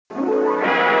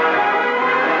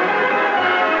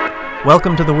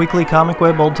Welcome to the weekly Comic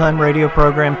Web Old Time Radio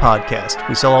Program podcast.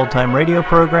 We sell old time radio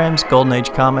programs, Golden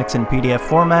Age comics in PDF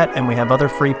format, and we have other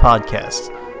free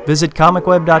podcasts. Visit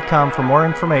comicweb.com for more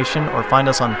information or find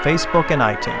us on Facebook and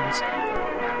iTunes.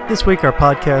 This week our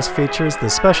podcast features the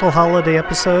special holiday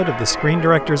episode of the Screen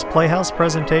Directors Playhouse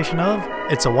presentation of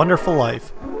It's a Wonderful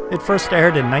Life. It first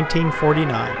aired in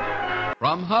 1949.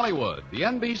 From Hollywood, the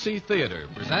NBC Theater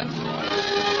presents...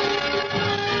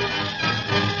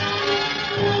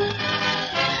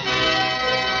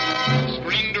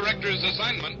 Screen Director's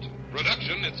Assignment.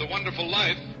 Production, It's a Wonderful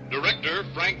Life. Director,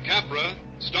 Frank Capra.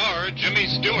 Star, Jimmy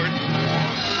Stewart.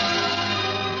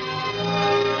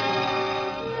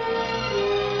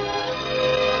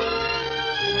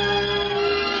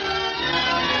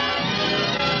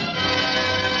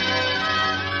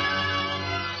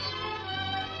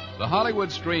 The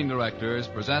Hollywood Screen Directors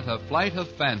present a flight of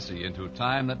fancy into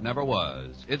time that never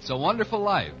was. It's a Wonderful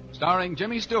Life, starring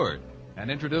Jimmy Stewart,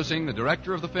 and introducing the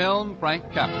director of the film, Frank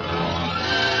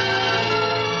Capra.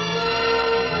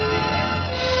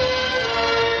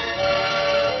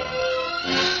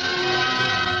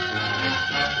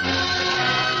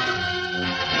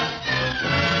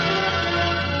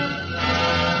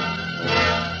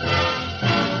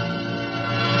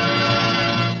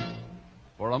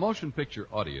 For a motion picture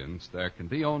audience, there can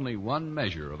be only one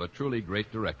measure of a truly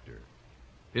great director.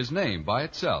 His name by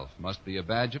itself must be a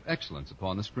badge of excellence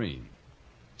upon the screen.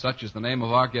 Such is the name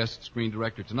of our guest screen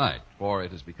director tonight, for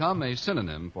it has become a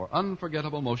synonym for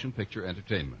unforgettable motion picture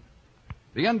entertainment.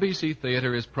 The NBC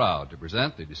Theater is proud to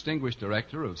present the distinguished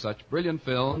director of such brilliant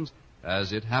films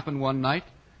as It Happened One Night,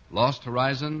 Lost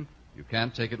Horizon, You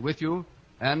Can't Take It With You,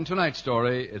 and tonight's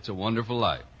story, It's a Wonderful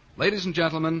Life. Ladies and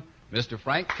gentlemen, Mr.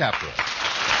 Frank Capra.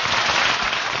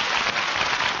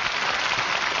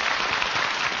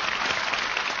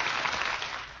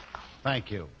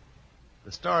 Thank you.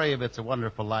 The story of It's a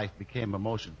Wonderful Life became a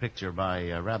motion picture by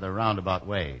a rather roundabout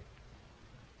way.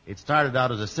 It started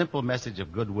out as a simple message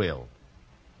of goodwill,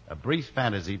 a brief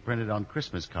fantasy printed on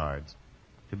Christmas cards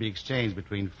to be exchanged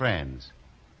between friends.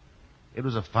 It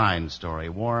was a fine story,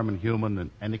 warm and human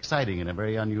and exciting in a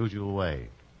very unusual way.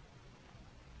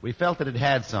 We felt that it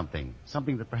had something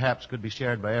that perhaps could be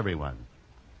shared by everyone.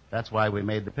 That's why we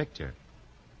made the picture.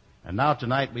 And now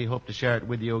tonight we hope to share it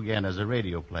with you again as a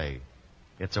radio play.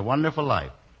 It's a Wonderful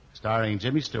Life, starring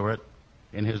Jimmy Stewart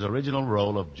in his original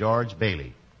role of George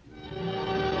Bailey.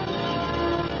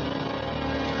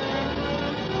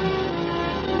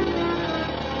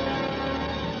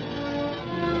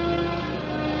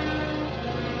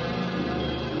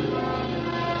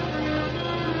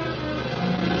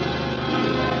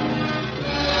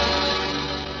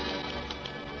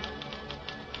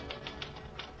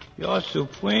 Your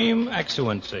Supreme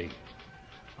Excellency,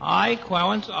 I,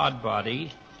 Clarence Oddbody,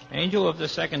 Angel of the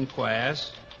Second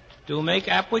Class, do make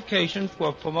application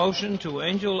for promotion to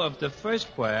Angel of the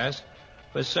First Class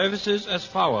for services as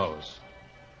follows.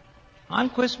 On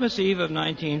Christmas Eve of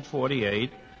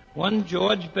 1948, one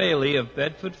George Bailey of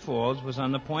Bedford Falls was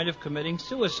on the point of committing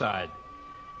suicide,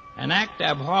 an act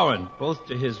abhorrent both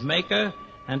to his maker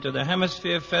and to the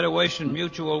Hemisphere Federation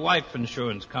Mutual Life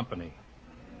Insurance Company.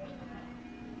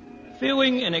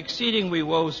 Feeling in exceedingly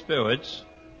low spirits,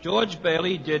 George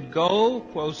Bailey did go,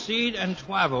 proceed, and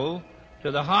travel to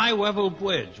the high-level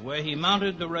bridge where he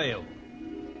mounted the rail.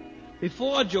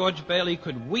 Before George Bailey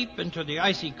could weep into the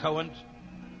icy current,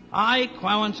 I,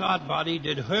 Clarence Oddbody,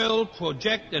 did hurl,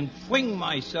 project, and fling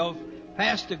myself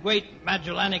past the great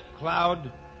Magellanic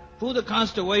Cloud, through the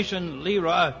constellation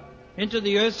Lyra, into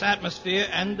the Earth's atmosphere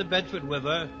and the Bedford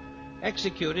River,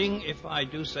 executing, if I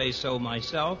do say so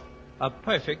myself, a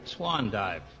perfect swan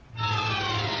dive.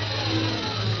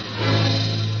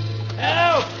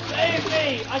 Help! Save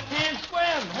me! I can't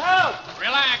swim! Help!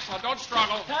 Relax, now don't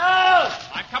struggle.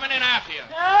 Help! I'm coming in after you.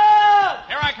 Help!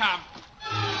 Here I come.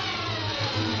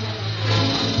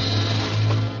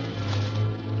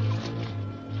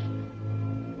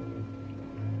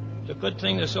 It's a good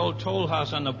thing this old toll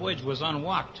house on the bridge was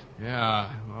unlocked.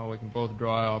 Yeah, well, we can both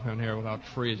dry off in here without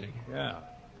freezing. Yeah.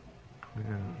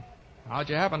 How'd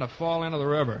you happen to fall into the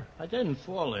river? I didn't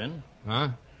fall in. Huh?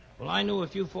 Well, I knew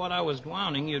if you thought I was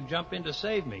drowning, you'd jump in to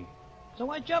save me.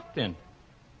 So I jumped in.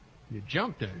 You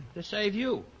jumped in? To save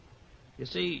you. You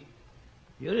see,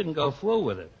 you didn't go through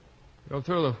with it. Go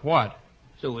through the what?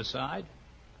 Suicide.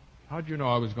 How'd you know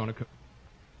I was going to...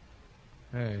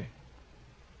 Hey,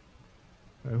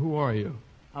 who are you?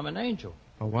 I'm an angel.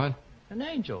 A what? An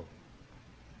angel.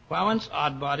 Clarence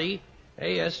Oddbody,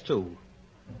 AS2.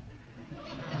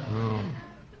 Oh.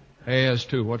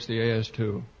 AS2. What's the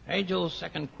AS2? Angel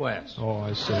Second Class. Oh,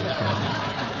 I see.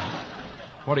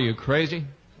 What are you, crazy?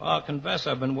 Well, I'll confess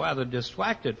I've been rather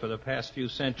distracted for the past few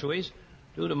centuries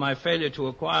due to my failure to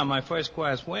acquire my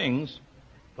first-class wings.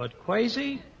 But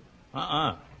crazy?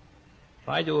 If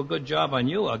I do a good job on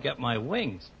you, I'll get my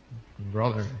wings.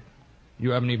 Brother, you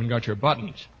haven't even got your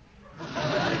buttons.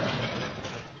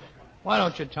 Why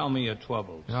don't you tell me your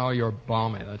troubles? No, you're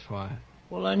balmy, that's why.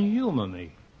 Well, then humor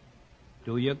me.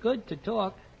 Do you good to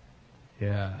talk.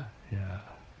 Yeah.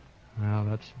 Well,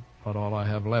 that's about all I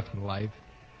have left in life.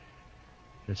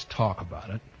 Just talk about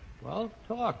it. Well,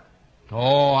 talk.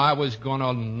 Oh, I was going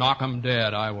to knock 'em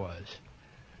dead, I was.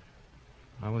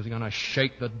 I was going to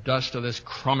shake the dust of this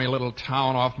crummy little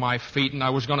town off my feet, and I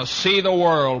was going to see the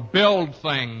world, build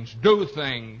things, do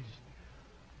things,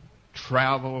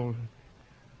 travel,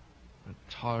 and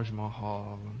Taj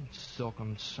Mahal and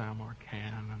silken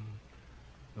Samarkand and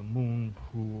the moon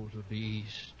pools of the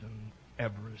East and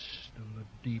Everest and the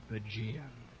deep Aegean.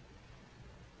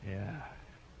 Yeah.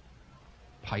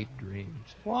 Pipe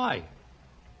dreams. Why?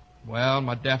 Well,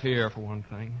 my deaf ear, for one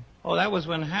thing. Oh, that was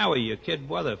when Howie, your kid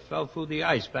brother, fell through the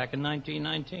ice back in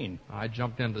 1919. I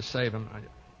jumped in to save him.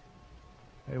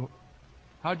 Hey,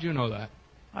 how'd you know that?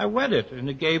 I read it in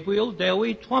the Gabriel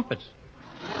Daily Trumpet.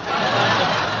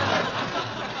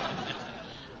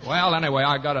 Well, anyway,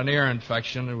 I got an ear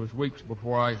infection. It was weeks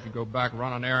before I could go back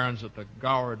running errands at the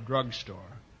Gower drugstore.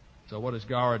 So what does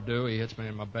Gower do? He hits me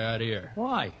in my bad ear.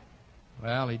 Why?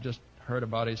 Well, he just heard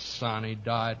about his son. He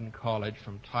died in college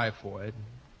from typhoid.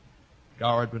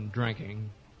 Gower had been drinking.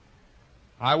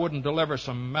 I wouldn't deliver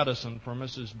some medicine for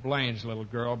Mrs. Blaine's little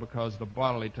girl because the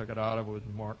bottle he took it out of was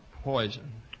marked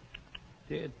poison.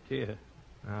 Dear.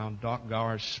 Now, Doc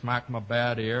Gower smacked my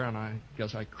bad ear, and I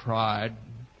guess I cried.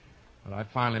 But I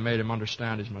finally made him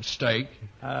understand his mistake.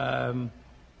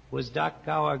 Was Doc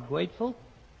Gower grateful?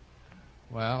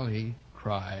 Well, he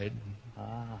cried.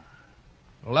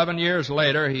 11 years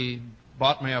later, he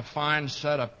bought me a fine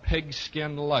set of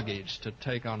pigskin luggage to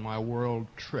take on my world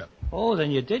trip. Oh,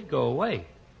 then you did go away.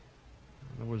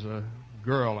 There was a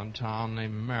girl in town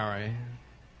named Mary.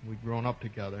 We'd grown up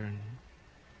together, and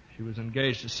she was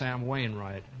engaged to Sam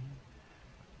Wainwright.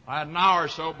 I had an hour or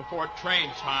so before train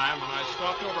time, and I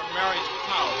stopped over at Mary's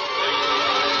house.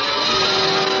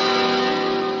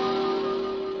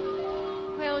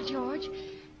 Well, George,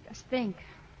 just think.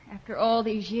 After all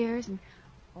these years and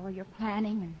all your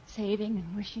planning and saving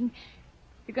and wishing,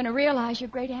 you're going to realize your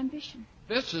great ambition.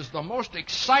 This is the most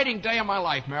exciting day of my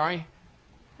life, Mary.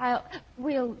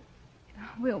 We'll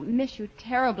miss you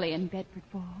terribly in Bedford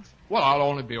Falls. Well, I'll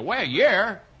only be away a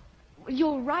year.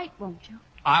 You'll write, won't you?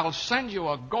 I'll send you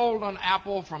a golden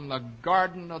apple from the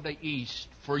Garden of the East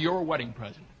for your wedding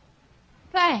present.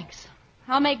 Thanks.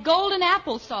 I'll make golden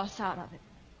applesauce out of it.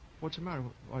 What's the matter?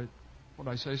 Did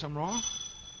I say something wrong?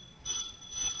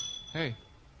 Hey,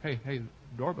 the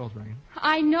doorbell's ringing.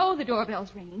 I know the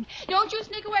doorbell's ringing. Don't you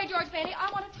sneak away, George Bailey. I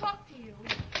want to talk to you.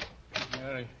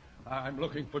 Mary, I'm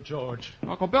looking for George.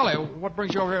 Uncle Billy, what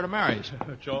brings you over here to Mary's?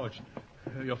 George,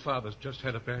 your father's just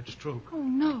had a bad stroke. Oh,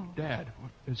 no. Dad,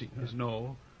 what is he?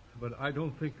 No, but I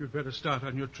don't think you'd better start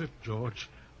on your trip, George.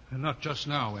 Not just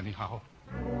now, anyhow.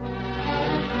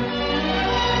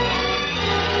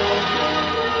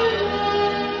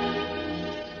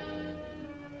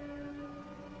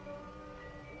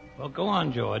 Well, go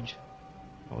on, George.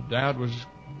 Well, Dad was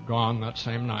gone that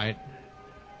same night.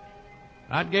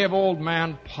 That gave old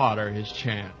man Potter his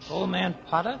chance. Old man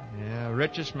Potter? Yeah,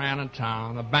 richest man in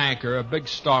town, a banker, a big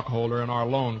stockholder in our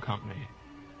loan company.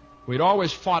 We'd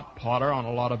always fought Potter on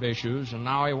a lot of issues, and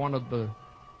now he wanted the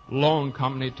loan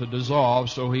company to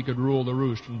dissolve so he could rule the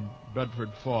roost in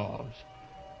Bedford Falls.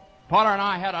 Potter and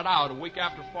I had it out a week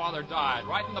after Father died,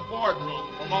 right in the boardroom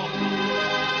of the loan company.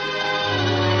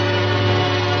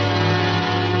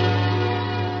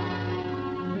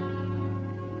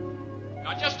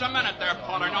 Now, just a minute there,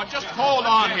 Potter. Now, just hold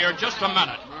on here just a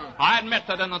minute. I admit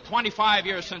that in the 25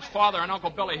 years since Father and Uncle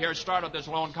Billy here started this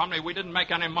loan company, we didn't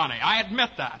make any money. I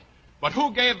admit that. But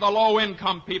who gave the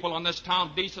low-income people in this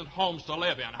town decent homes to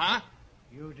live in, huh?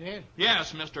 You did?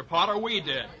 Yes, Mr. Potter, we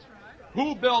did.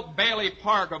 Who built Bailey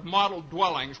Park of model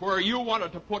dwellings where you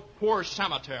wanted to put Poor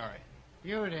Cemetery?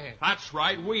 You did. That's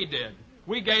right, we did.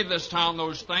 We gave this town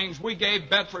those things. We gave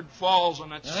Bedford Falls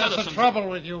and its That's citizens... the trouble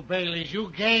with you, Baileys.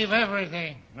 You gave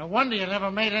everything. No wonder you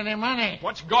never made any money.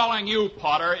 What's galling you,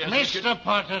 Potter, is... Mr.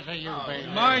 Potter to you,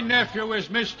 Bailey. My nephew is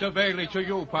Mr. Bailey to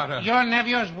you, Potter. Your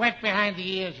nephew is wet behind the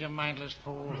ears, you mindless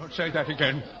fool. Say that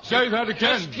again. Say that again.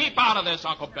 Just keep out of this,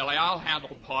 Uncle Billy. I'll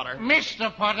handle Potter.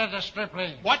 Mr. Potter, the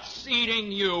stripling. What's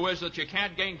eating you is that you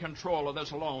can't gain control of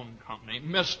this loan company,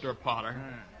 Mr. Potter.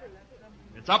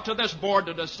 It's up to this board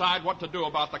to decide what to do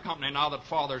about the company now that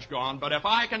Father's gone. But if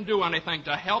I can do anything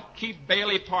to help keep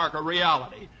Bailey Park a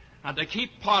reality and to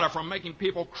keep Potter from making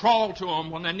people crawl to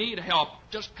him when they need help,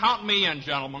 just count me in,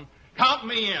 gentlemen. Count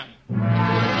me in.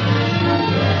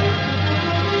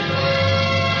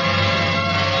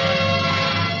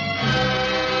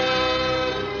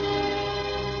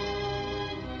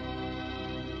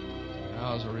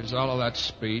 As a result of that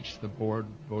speech, the board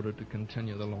voted to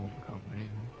continue the loan company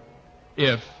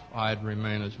if I'd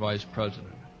remain as vice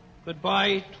president.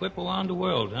 Goodbye, Twipple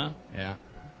world, huh? Yeah.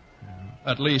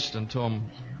 At least until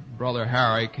Brother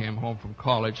Harry came home from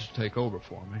college to take over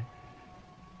for me.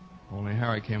 Only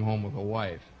Harry came home with a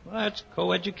wife. Well, that's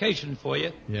co-education for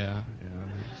you. Yeah.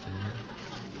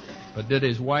 But did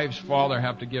his wife's father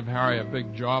have to give Harry a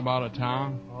big job out of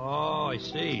town? Oh, I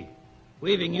see.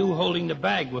 Leaving you holding the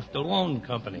bag with the loan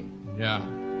company. Yeah.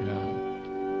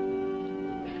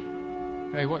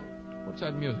 Hey, what's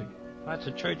that music? That's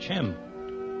a church hymn.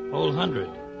 Old 100.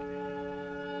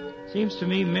 Seems to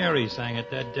me Mary sang it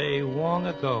that day long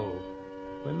ago.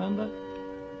 Remember?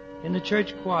 In the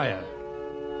church choir.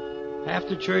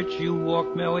 After church, you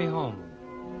walked Mary home.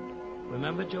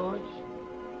 Remember, George?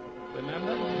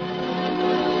 Remember?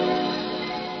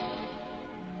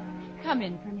 Come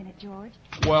in for a minute, George.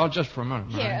 Well, just for a minute.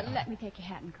 Here, let me take your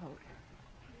hat and coat.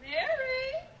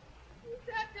 Mary? Who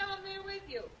sat down there with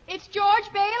you? It's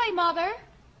George Bailey, Mother.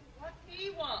 What do he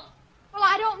want? Well,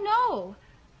 I don't know.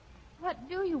 What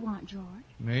do you want, George?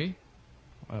 Me?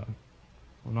 Well,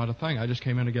 not a thing. I just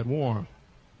came in to get warm.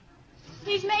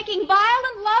 He's making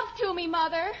violent love to me,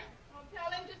 Mother. Well,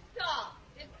 tell him to stop.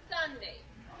 It's Sunday.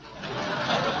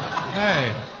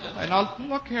 Hey, now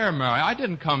look here, Mary. I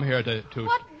didn't come here to...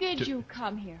 What did you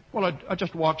come here? Well, I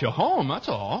just walked you home, that's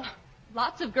all.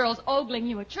 Lots of girls ogling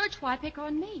you at church. Why pick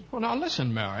on me? Well, now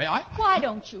listen, Mary, Why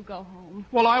don't you go home?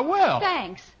 Well, I will.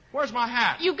 Thanks. Where's my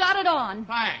hat? You got it on.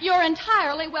 Thanks. You're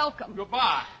entirely welcome.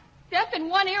 Goodbye. Deaf in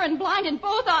one ear and blind in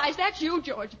both eyes. That's you,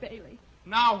 George Bailey.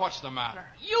 Now what's the matter?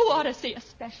 You ought to see a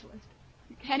specialist.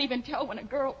 You can't even tell when the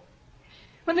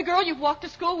girl you've walked to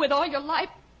school with all your life.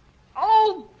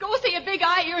 Oh, go see a big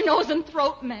eye, ear, nose, and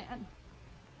throat man.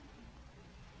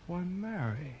 Why,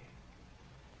 Mary.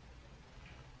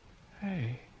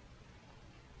 Hey,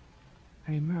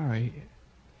 Mary.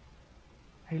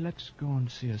 Hey, let's go and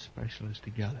see a specialist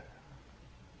together.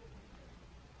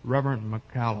 Reverend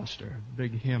McAllister,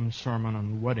 big hymn, sermon,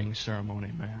 and wedding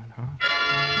ceremony man, huh?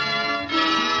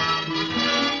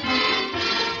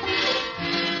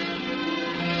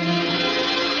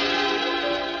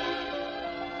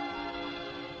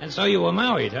 And so you were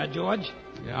married, huh, George?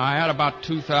 Yeah, I had about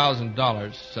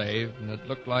 $2,000 saved, and it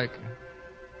looked like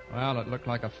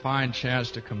a fine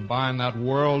chance to combine that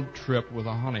world trip with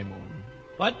a honeymoon.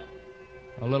 What?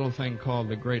 A little thing called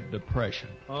the Great Depression.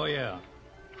 Oh, yeah.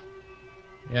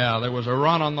 Yeah, there was a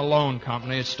run on the loan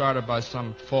company. It started by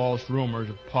some false rumors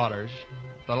of Potter's.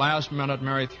 At the last minute,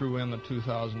 Mary threw in the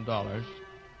 $2,000.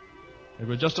 It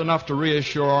was just enough to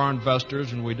reassure our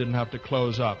investors, and we didn't have to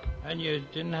close up. And you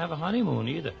didn't have a honeymoon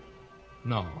either.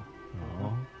 No,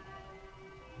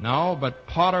 but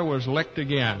Potter was licked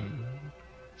again.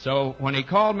 So when he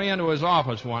called me into his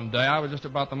office one day, I was just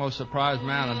about the most surprised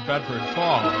man in Bedford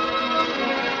Falls.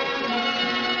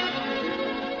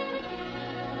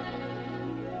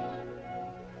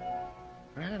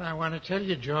 Well, I want to tell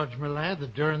you, George, my lad,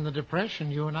 that during the Depression,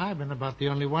 you and I have been about the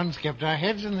only ones kept our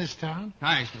heads in this town.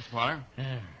 Thanks, Mr. Potter.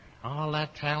 Yeah. All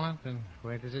that talent, and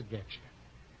where does it get you?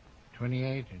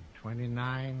 28 and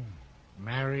 29,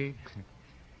 married,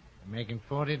 making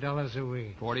 $40 a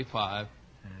week. 45.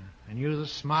 And you're the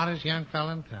smartest young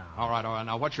fella in town. All right.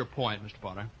 Now, what's your point, Mr.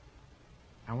 Potter?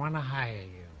 I want to hire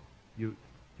you.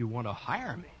 You want to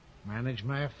hire me? Manage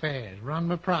my affairs, run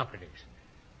my properties.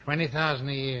 $20,000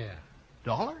 a year.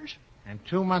 Dollars? And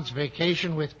 2 months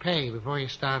vacation with pay before you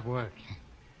start work.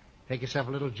 Take yourself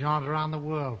a little jaunt around the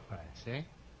world first, eh?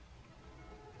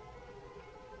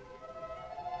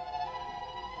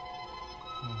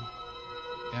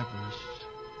 Everest,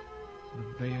 the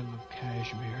Vale of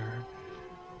Kashmir,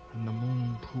 and the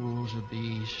moon pools of the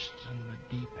east, and the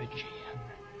deep Aegean,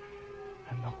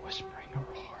 and the whispering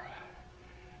Aurora.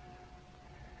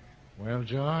 Well,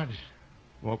 George?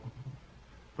 Well,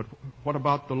 but what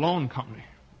about the loan company?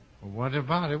 Well, what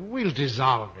about it? We'll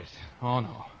dissolve it. Oh,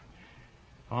 no.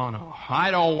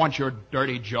 I don't want your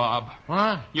dirty job.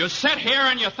 What? You sit here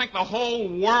and you think the whole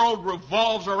world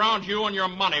revolves around you and your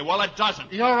money. Well, it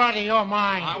doesn't. You're out of your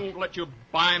mind. I won't let you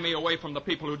buy me away from the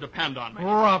people who depend on me.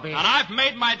 Rubbish. And I've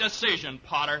made my decision,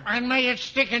 Potter. And may it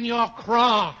stick in your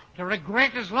craw to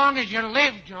regret as long as you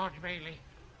live, George Bailey.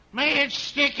 May it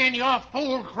stick in your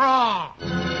fool craw.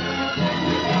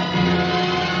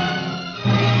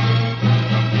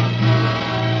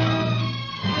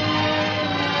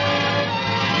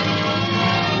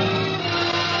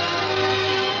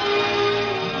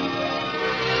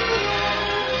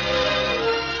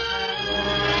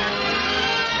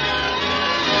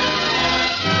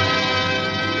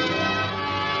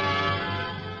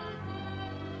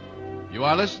 You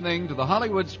are listening to the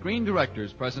Hollywood Screen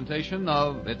Directors presentation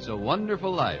of It's a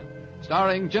Wonderful Life,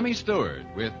 starring Jimmy Stewart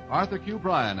with Arthur Q.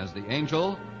 Bryan as the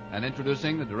angel and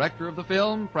introducing the director of the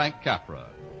film, Frank Capra.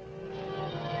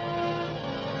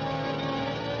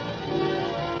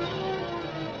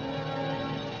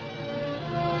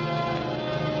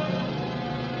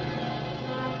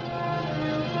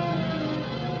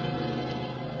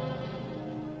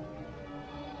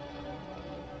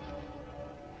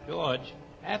 George,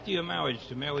 after your marriage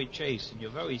to Mary Chase and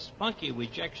your very spunky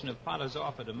rejection of Potter's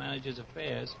offer to manage his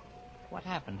affairs, what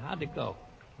happened? How'd it go?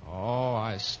 Oh,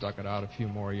 I stuck it out a few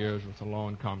more years with the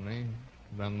loan company.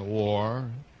 Then the war.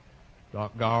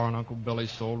 Doc Gower and Uncle Billy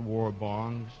sold war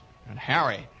bonds. And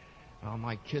Harry. Well,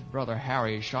 my kid brother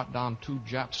Harry shot down 2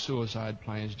 Jap suicide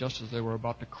planes just as they were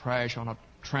about to crash on a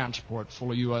transport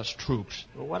full of U.S. troops.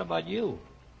 Well, what about you?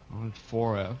 Oh, it's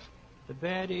 4F. The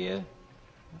bad ear?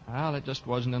 Well, it just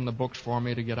wasn't in the books for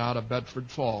me to get out of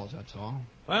Bedford Falls, that's all.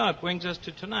 Well, it brings us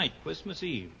to tonight, Christmas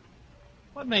Eve.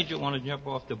 What made you want to jump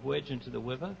off the bridge into the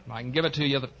river? I can give it to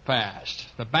you fast.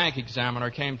 The bank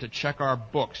examiner came to check our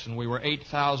books, and we were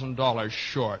 $8,000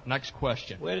 short. Next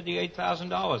question. Where did the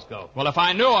 $8,000 go? Well, if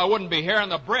I knew, I wouldn't be here on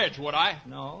the bridge, would I?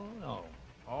 No.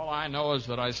 All I know is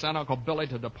that I sent Uncle Billy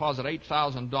to deposit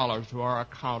 $8,000 to our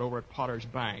account over at Potter's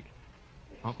Bank.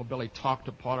 Uncle Billy talked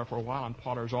to Potter for a while in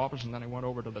Potter's office, and then he went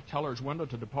over to the teller's window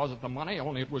to deposit the money,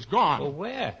 only it was gone. Well,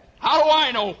 where? How do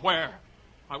I know where?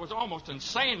 I was almost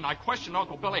insane, and I questioned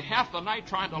Uncle Billy half the night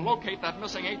trying to locate that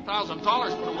missing $8,000,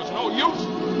 but it was no use.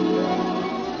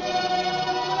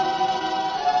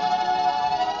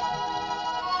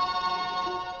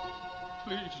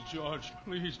 Please, George,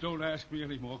 please don't ask me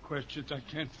any more questions. I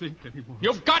can't think anymore.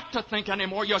 You've got to think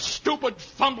anymore, you stupid,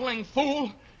 fumbling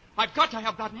fool. I've got to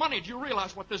have that money. Do you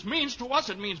realize what this means to us?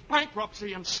 It means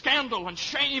bankruptcy and scandal and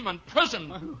shame and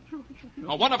prison.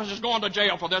 Now, one of us is going to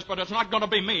jail for this, but it's not going to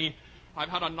be me. I've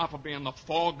had enough of being the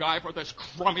fall guy for this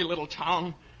crummy little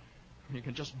town. You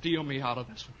can just deal me out of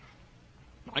this.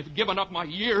 I've given up my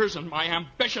years and my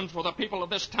ambitions for the people of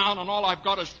this town, and all I've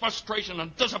got is frustration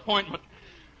and disappointment.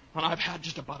 And I've had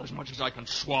just about as much as I can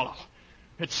swallow.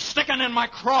 It's sticking in my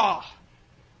craw.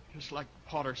 Just like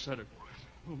Potter said it would.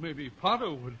 Well, maybe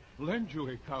Potter would lend you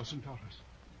 $8,000.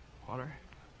 Potter?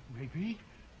 Maybe.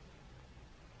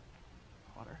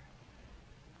 Potter?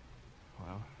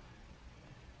 Well,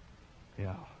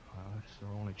 yeah, well, that's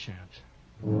their only chance.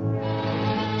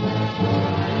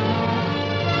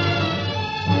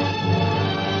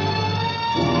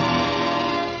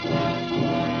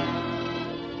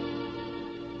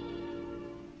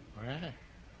 Well,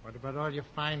 what about all your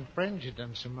fine friends you've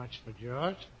done so much for,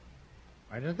 George?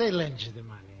 Why don't they lend you the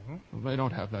money, huh? Well, they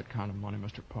don't have that kind of money,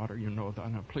 Mr. Potter. You know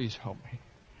that. Now, please help me.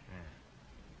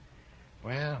 Yeah.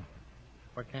 Well,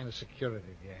 what kind of security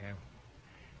do you have?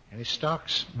 Any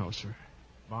stocks? No, sir.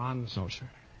 Bonds? No, sir.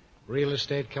 Real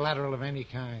estate collateral of any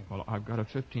kind? Well, I've got a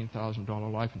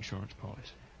 $15,000 life insurance policy.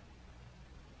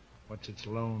 What's its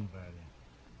loan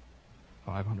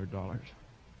value? $500.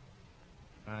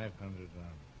 $500.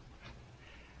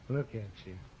 Look at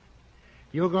you.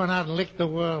 You were going out and licked the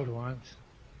world once.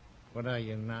 What are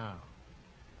you now?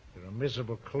 You're a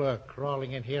miserable clerk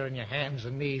crawling in here on your hands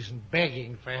and knees and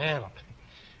begging for help.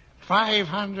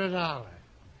 $500.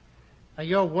 Now,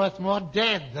 you're worth more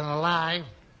dead than alive.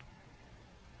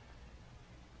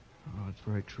 Oh, it's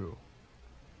very true.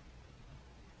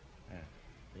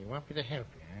 You want me to help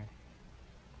you, huh?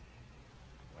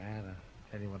 Well, I'll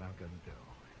tell you what I'm going to do.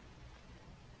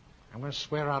 I'm going to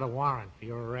swear out a warrant for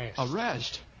your arrest.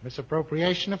 Arrest?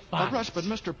 Misappropriation of funds. Arrest, but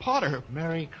Mr. Potter...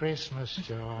 Merry Christmas,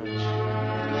 George.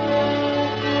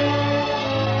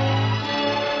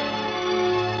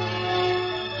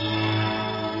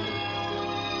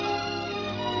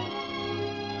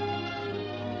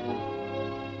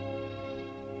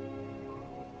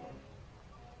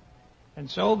 And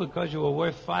so, because you were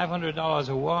worth $500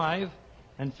 alive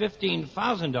and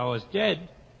 $15,000 dead,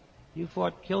 you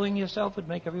thought killing yourself would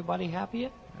make everybody happier?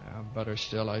 Better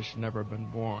still, I should never have been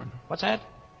born. What's that?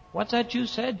 What's that you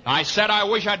said? I said I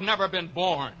wish I'd never been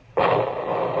born.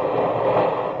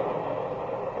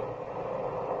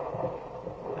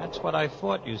 That's what I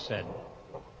thought you said.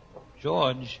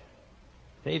 George,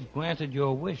 they've granted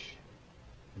your wish.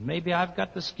 And maybe I've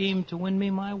got the scheme to win me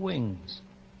my wings.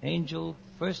 Angel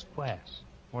first class.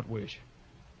 What wish?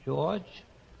 George,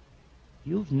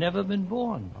 you've never been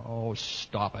born. Oh,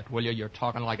 stop it, will you? You're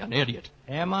talking like an idiot.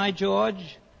 Am I,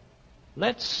 George?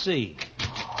 Let's see.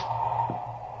 Excuse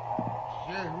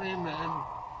me, man.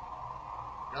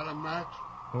 Got a match?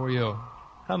 Who are you?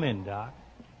 Come in, Doc.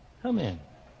 Come in.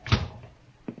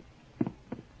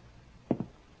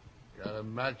 Got a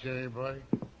match, anybody?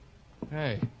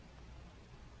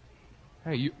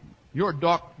 Hey, you're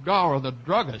Doc Gower, the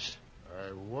druggist.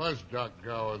 I was Doc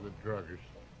Gower, the druggist.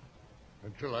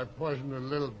 Until I poisoned a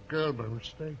little girl by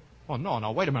mistake. Oh,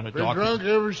 no, wait a minute, Been Doc. drunk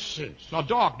ever since. Now,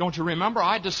 Doc, don't you remember?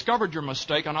 I discovered your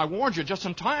mistake, and I warned you just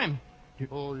in time.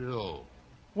 Oh, you.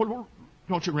 Well,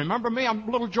 don't you remember me? I'm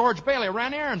little George Bailey. I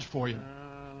ran errands for you.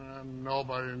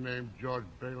 Nobody named George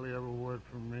Bailey ever worked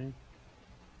for me.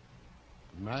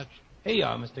 Match? Here you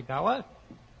are, Mr. Gower.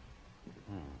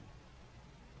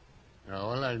 Now,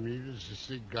 all I need is a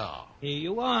cigar. Here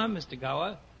you are, Mr.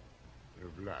 Gower.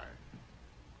 Obliged.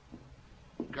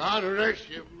 God rest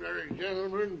you, merry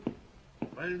gentlemen.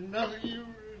 May nothing you...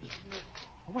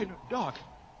 Oh, wait, Doc.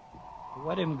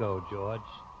 Let him go, George.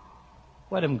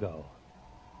 Let him go.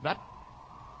 That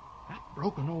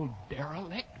broken old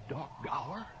derelict, Doc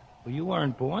Gower? Well, you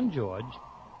weren't born, George,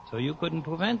 so you couldn't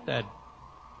prevent that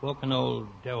broken old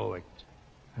derelict.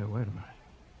 Hey, wait a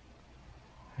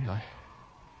minute.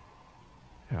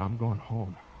 Hey, I'm going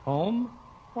home. Home?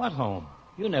 What home?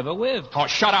 You never lived. Oh,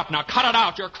 shut up now. Cut it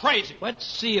out. You're crazy. Let's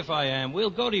see if I am. We'll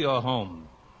go to your home.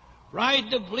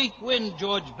 Ride the bleak wind,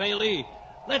 George Bailey.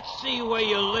 Let's see where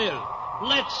you live.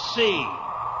 Let's see.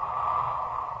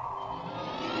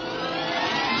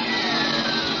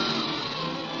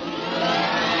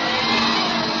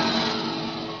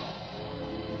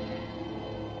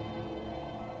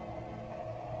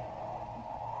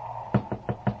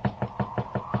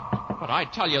 I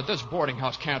tell you, this boarding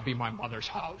house can't be my mother's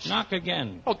house. Knock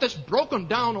again. Oh, this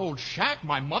broken-down old shack,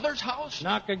 my mother's house?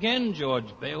 Knock again, George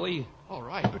Bailey. All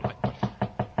right, but...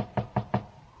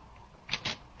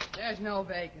 There's no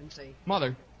vacancy.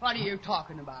 Mother. What are you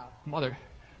talking about? Mother,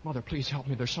 please help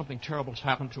me. There's something terrible's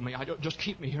happened to me. Just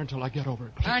keep me here until I get over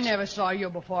it, please. I never saw you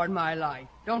before in my life.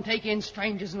 Don't take in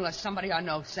strangers unless somebody I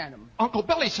know sent them. Uncle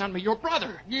Billy sent me, your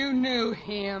brother. You knew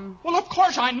him. Well, of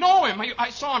course I know him. I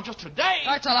saw him just today.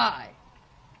 That's a lie.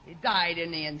 He died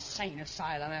in the insane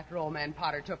asylum after old man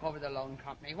Potter took over the loan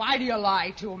company. Why do you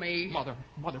lie to me? Mother,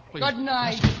 please. Good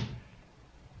night.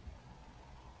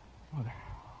 Mother.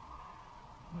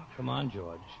 Come on,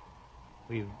 George.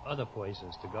 We've other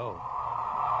places to go.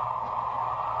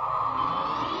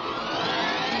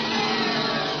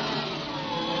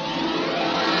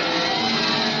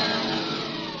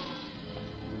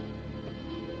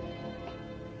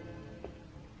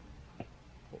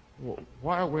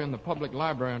 Why are we in the public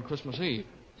library on Christmas Eve?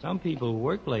 Some people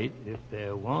work late if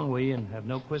they're lonely and have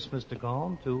no Christmas to go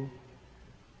home to.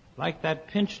 Like that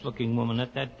pinched-looking woman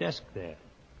at that desk there.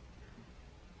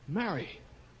 Mary.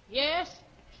 Yes?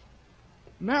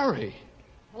 Mary.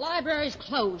 The library's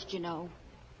closed, you know.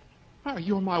 Mary,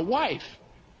 you're my wife.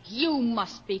 You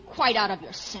must be quite out of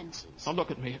your senses. Now, look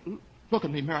at me. Look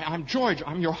at me, Mary. I'm George.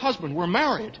 I'm your husband. We're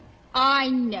married. I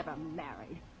never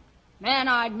married. Man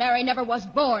I'd marry never was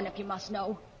born, if you must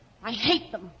know. I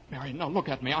hate them. Mary, now look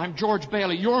at me. I'm George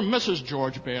Bailey. You're Mrs.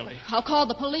 George Bailey. I'll call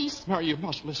the police. Mary, you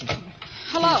must listen to me.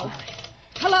 Hello. Please,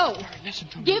 Hello. Mary, listen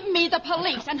to me. Give me the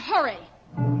police and hurry.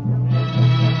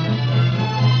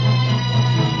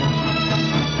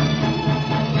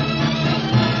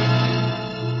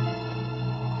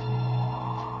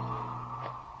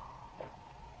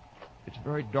 It's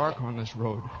very dark on this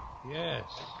road. Yes.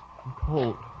 I'm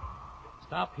cold.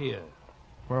 Stop here.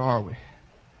 Where are we?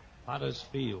 Potter's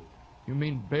Field. You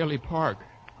mean Bailey Park?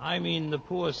 I mean the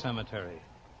poor cemetery.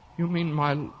 You mean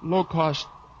my low-cost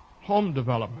home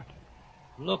development?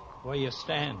 Look where you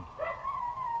stand.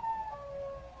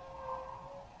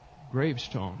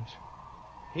 Gravestones.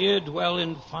 Here dwell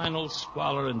in final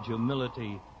squalor and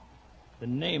humility the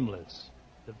nameless,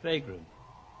 the vagrant,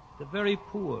 the very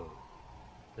poor,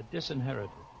 the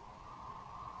disinherited.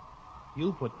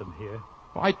 You put them here.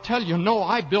 I tell you, no,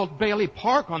 I built Bailey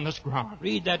Park on this ground.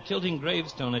 Read that tilting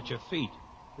gravestone at your feet.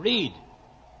 Read.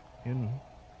 In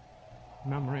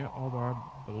memory of our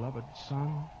beloved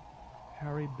son,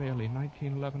 Harry Bailey,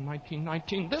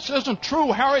 1911-1919. This isn't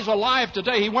true. Harry's alive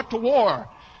today. He went to war.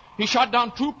 He shot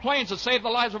down 2 planes that saved the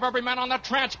lives of every man on that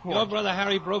transport. Your brother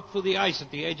Harry broke through the ice at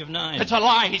the age of 9. It's a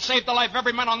lie. He saved the life of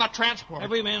every man on that transport.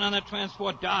 Every man on that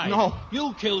transport died. No.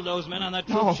 You killed those men on that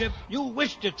troop ship. You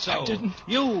wished it so. I didn't.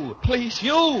 You. Please.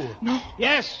 You. No.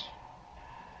 Yes.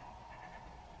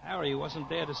 Harry wasn't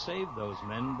there to save those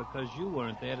men because you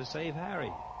weren't there to save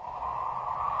Harry.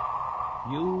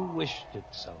 You wished it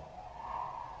so.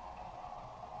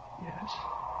 Yes.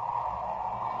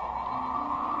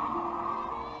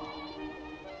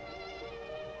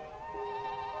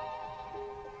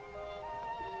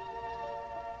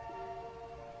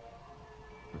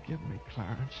 Forgive me,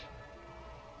 Clarence.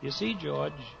 You see,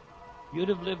 George, you'd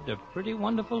have lived a pretty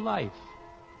wonderful life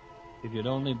if you'd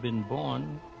only been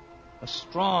born a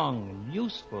strong and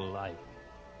useful life.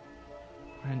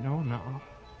 I know now.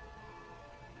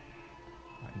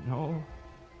 I know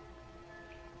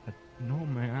that no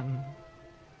man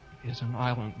is an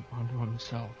island unto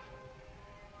himself.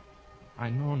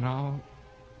 I know now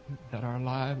that our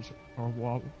lives are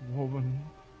woven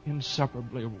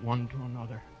inseparably one to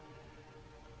another.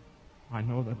 I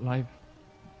know that life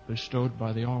bestowed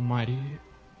by the Almighty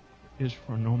is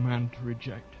for no man to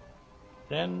reject.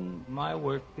 Then my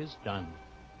work is done.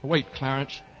 Wait,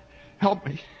 Clarence. Help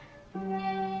me.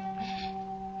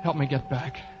 Help me get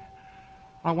back.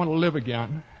 I want to live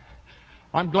again.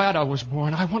 I'm glad I was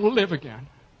born. I want to live again.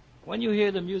 When you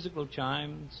hear the musical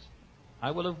chimes,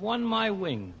 I will have won my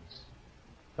wings.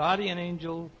 Guardian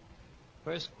angel,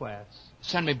 first class.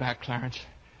 Send me back, Clarence.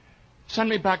 Send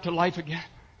me back to life again.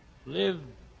 Live,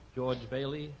 George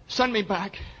Bailey. Send me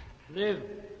back. Live.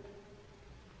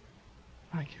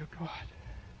 Thank you, God.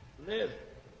 Live.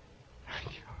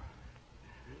 Thank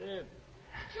you. Live.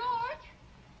 George!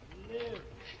 Live.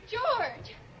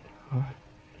 George!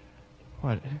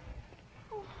 What?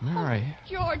 Mary. Oh,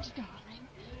 George, darling.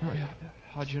 Mary,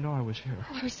 how'd you know I was here?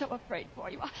 Oh, I was so afraid for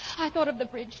you. I thought of the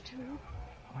bridge, too.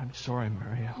 I'm sorry,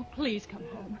 Mary. Oh, please come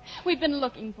home. We've been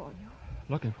looking for you.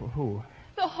 Looking for who?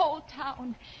 The whole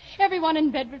town. Everyone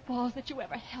in Bedford Falls that you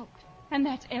ever helped. And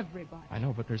that's everybody. I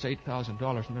know, but there's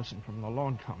 $8,000 missing from the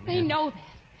loan company. They know that.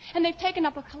 And they've taken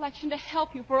up a collection to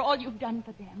help you for all you've done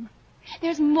for them.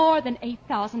 There's more than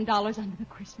 $8,000 under the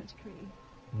Christmas tree.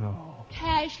 No.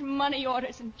 Cash, money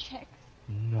orders, and checks.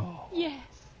 No. Yes.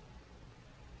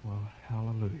 Well,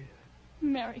 hallelujah.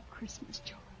 Merry Christmas,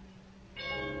 George.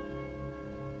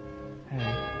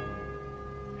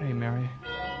 Hey, Mary.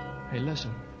 Hey,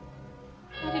 listen.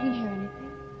 I didn't hear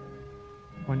anything.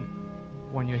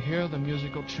 When you hear the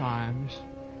musical chimes...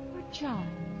 What chimes?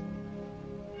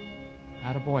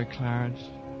 Attaboy, Clarence.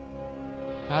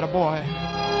 Attaboy.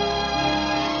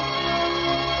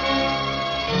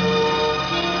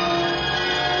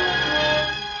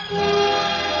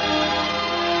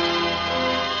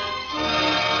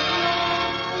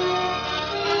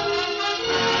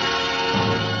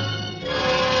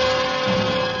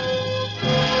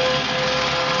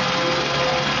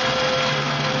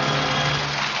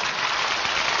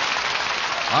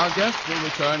 Our guests will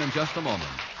return in just a moment.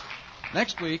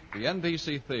 Next week, the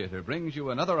NBC Theater brings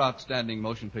you another outstanding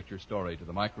motion picture story to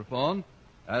the microphone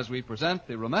as we present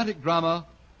the romantic drama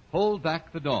Hold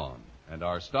Back the Dawn, and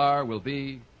our star will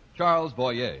be Charles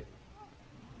Boyer.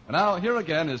 And now, here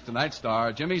again is tonight's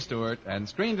star, Jimmy Stewart, and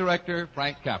screen director,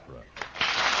 Frank Capra.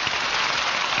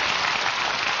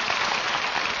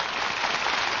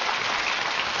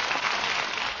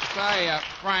 Say,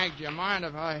 Frank, do you mind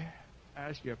if I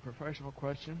ask you a professional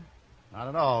question? Not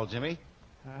at all, Jimmy.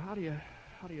 How do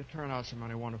you turn out so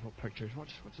many wonderful pictures?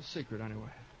 What's the secret,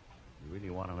 anyway? You really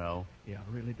want to know? Yeah,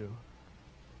 I really do.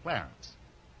 Clarence.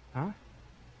 Huh?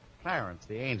 Clarence,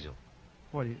 the angel.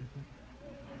 What do you...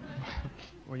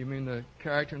 Well, you mean the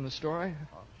character in the story?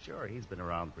 Oh, sure, he's been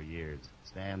around for years.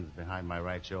 Stands behind my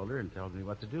right shoulder and tells me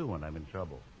what to do when I'm in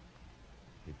trouble.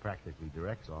 He practically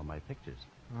directs all my pictures.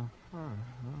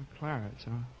 Clarence,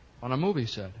 huh? On a movie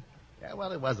set. Yeah,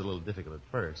 well, it was a little difficult at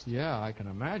first. Yeah, I can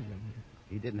imagine.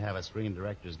 He didn't have a Screen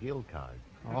Directors Guild card.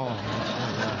 Oh,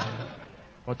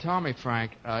 well, tell me,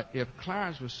 Frank, if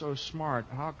Clarence was so smart,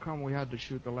 how come we had to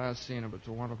shoot the last scene of It's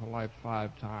a Wonderful Life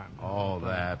 5 times? Oh,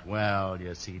 that. Well,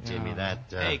 you see, Jimmy, that...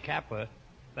 Hey, Capra,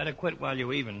 better quit while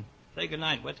you're even. Say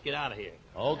goodnight. Let's get out of here.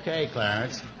 Okay,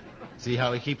 Clarence. See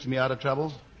how he keeps me out of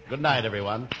trouble? Good night,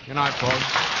 everyone. Good night, folks.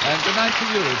 And good night to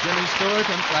you, Jimmy Stewart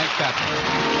and Frank Capra.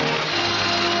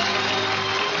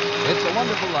 It's a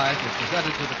Wonderful Life is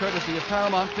presented to the courtesy of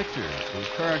Paramount Pictures, whose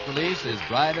current release is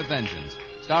Bride of Vengeance,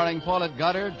 starring Paulette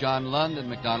Goddard, John Lund, and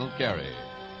MacDonald Carey.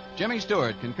 Jimmy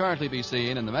Stewart can currently be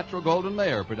seen in the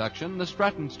Metro-Goldwyn-Mayer production, The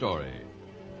Stratton Story.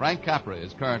 Frank Capra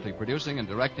is currently producing and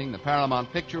directing the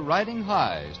Paramount picture Riding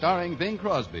High, starring Bing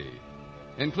Crosby.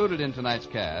 Included in tonight's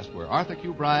cast were Arthur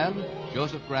Q. Bryan,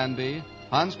 Joseph Granby,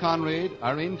 Hans Conried,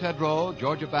 Irene Tedrow,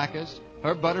 Georgia Backus,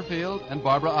 Herb Butterfield, and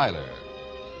Barbara Eiler.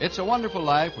 It's a Wonderful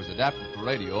Life was adapted for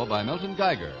radio by Milton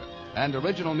Geiger, and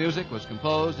original music was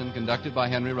composed and conducted by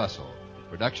Henry Russell.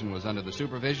 Production was under the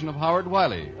supervision of Howard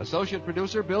Wiley, associate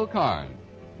producer Bill Karn.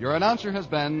 Your announcer has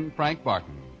been Frank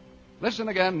Barton. Listen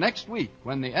again next week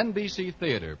when the NBC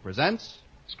Theater presents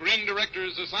Screen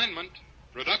Director's Assignment.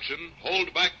 Production,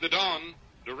 Hold Back the Dawn.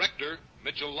 Director,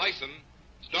 Mitchell Lyson.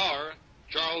 Star,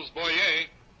 Charles Boyer.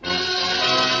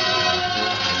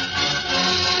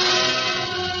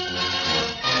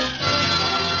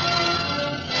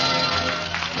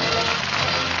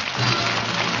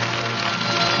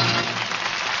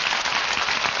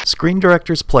 Screen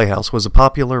Directors Playhouse was a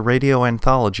popular radio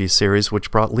anthology series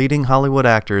which brought leading Hollywood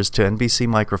actors to NBC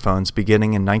microphones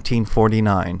beginning in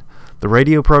 1949. The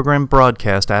radio program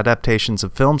broadcast adaptations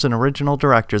of films, and original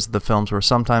directors of the films were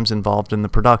sometimes involved in the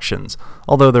productions,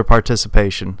 although their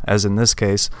participation, as in this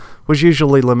case, was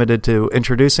usually limited to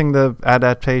introducing the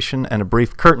adaptation and a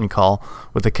brief curtain call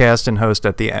with the cast and host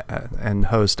at the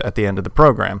end of the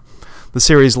program. The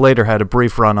series later had a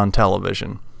brief run on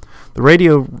television. The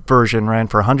radio version ran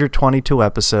for 122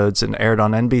 episodes and aired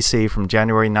on NBC from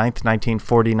January 9,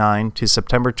 1949 to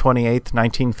September 28,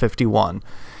 1951.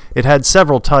 It had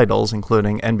several titles,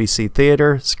 including NBC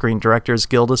Theater, Screen Directors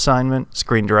Guild Assignment,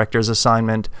 Screen Directors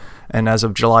Assignment, and as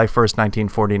of July 1,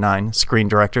 1949, Screen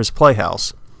Directors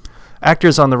Playhouse.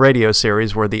 Actors on the radio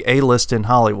series were the A-list in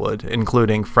Hollywood,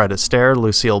 including Fred Astaire,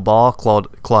 Lucille Ball,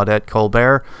 Claudette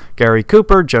Colbert, Gary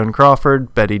Cooper, Joan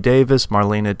Crawford, Bette Davis,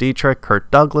 Marlene Dietrich,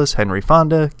 Kirk Douglas, Henry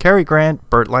Fonda, Cary Grant,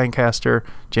 Burt Lancaster,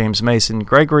 James Mason,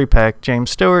 Gregory Peck, James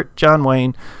Stewart, John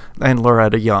Wayne, and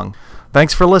Loretta Young.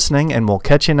 Thanks for listening, and we'll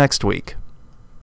catch you next week.